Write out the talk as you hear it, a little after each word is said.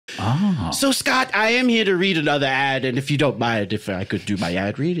Oh. So, Scott, I am here to read another ad, and if you don't mind, if I could do my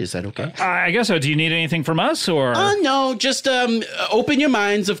ad read, is that okay? I guess so. Do you need anything from us, or? No, just open your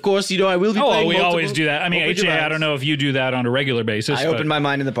minds, of course. I will be playing we multiple. always do that. I mean, HJ, I don't know if you do that on a regular basis. I open my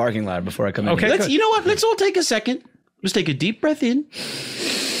mind in the parking lot before I come in. Okay, You know what? Let's all take a second. Let's take a deep breath in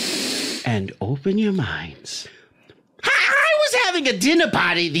and open your minds. I was having a dinner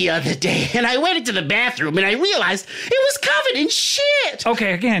party the other day, and I went into the bathroom, and I realized it was covered in shit.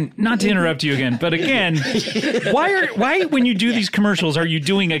 Okay, again, not to interrupt you again, but again, why when you do these commercials are you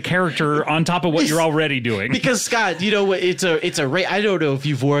doing a character on top of what you're already doing? Because Scott, it's I don't know if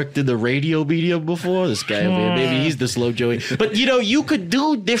you've worked in the radio medium before. This guy over here, maybe he's the slow Joey. But you could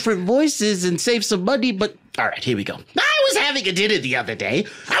do different voices and save some money. But all right, here we go. I was having a dinner the other day.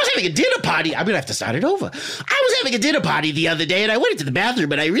 I was having a dinner party. I'm gonna have to start it over. I was having a dinner party the other day, and I went into the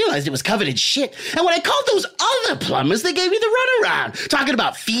bathroom, and I realized it was covered in shit. And when I called those other plumbers, they gave me the runaround, talking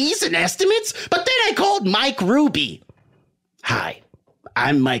about fees and estimates. But then I called Mike Ruby. Hi,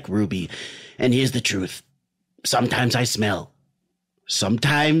 I'm Mike Ruby, and here's the truth. Sometimes I smell.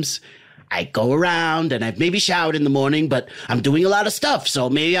 Sometimes I go around, and I've maybe showered in the morning, but I'm doing a lot of stuff, so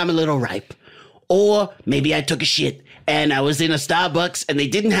maybe I'm a little ripe. Or maybe I took a shit and I was in a Starbucks and they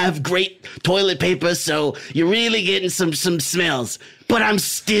didn't have great toilet paper, so you're really getting some smells. But I'm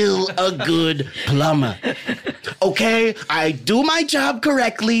still a good plumber. Okay? I do my job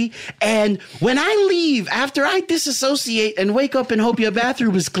correctly, and when I leave, after I disassociate and wake up and hope your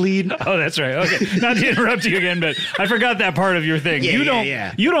bathroom is clean. Oh, that's right. Okay. Not to interrupt you again, but I forgot that part of your thing. You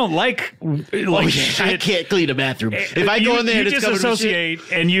don't like shit. I can't clean a bathroom. If I go in there and it's covered with shit. You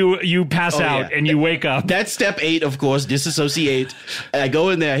disassociate and you pass out and you wake up. That's step 8, of course, disassociate. I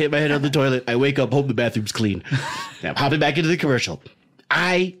go in there, I hit my head on the toilet, I wake up, hope the bathroom's clean. Now, hopping back into the commercial.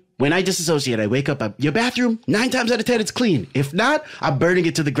 When I disassociate, I wake up, your bathroom, 9 times out of 10, it's clean. If not, I'm burning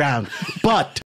it to the ground. But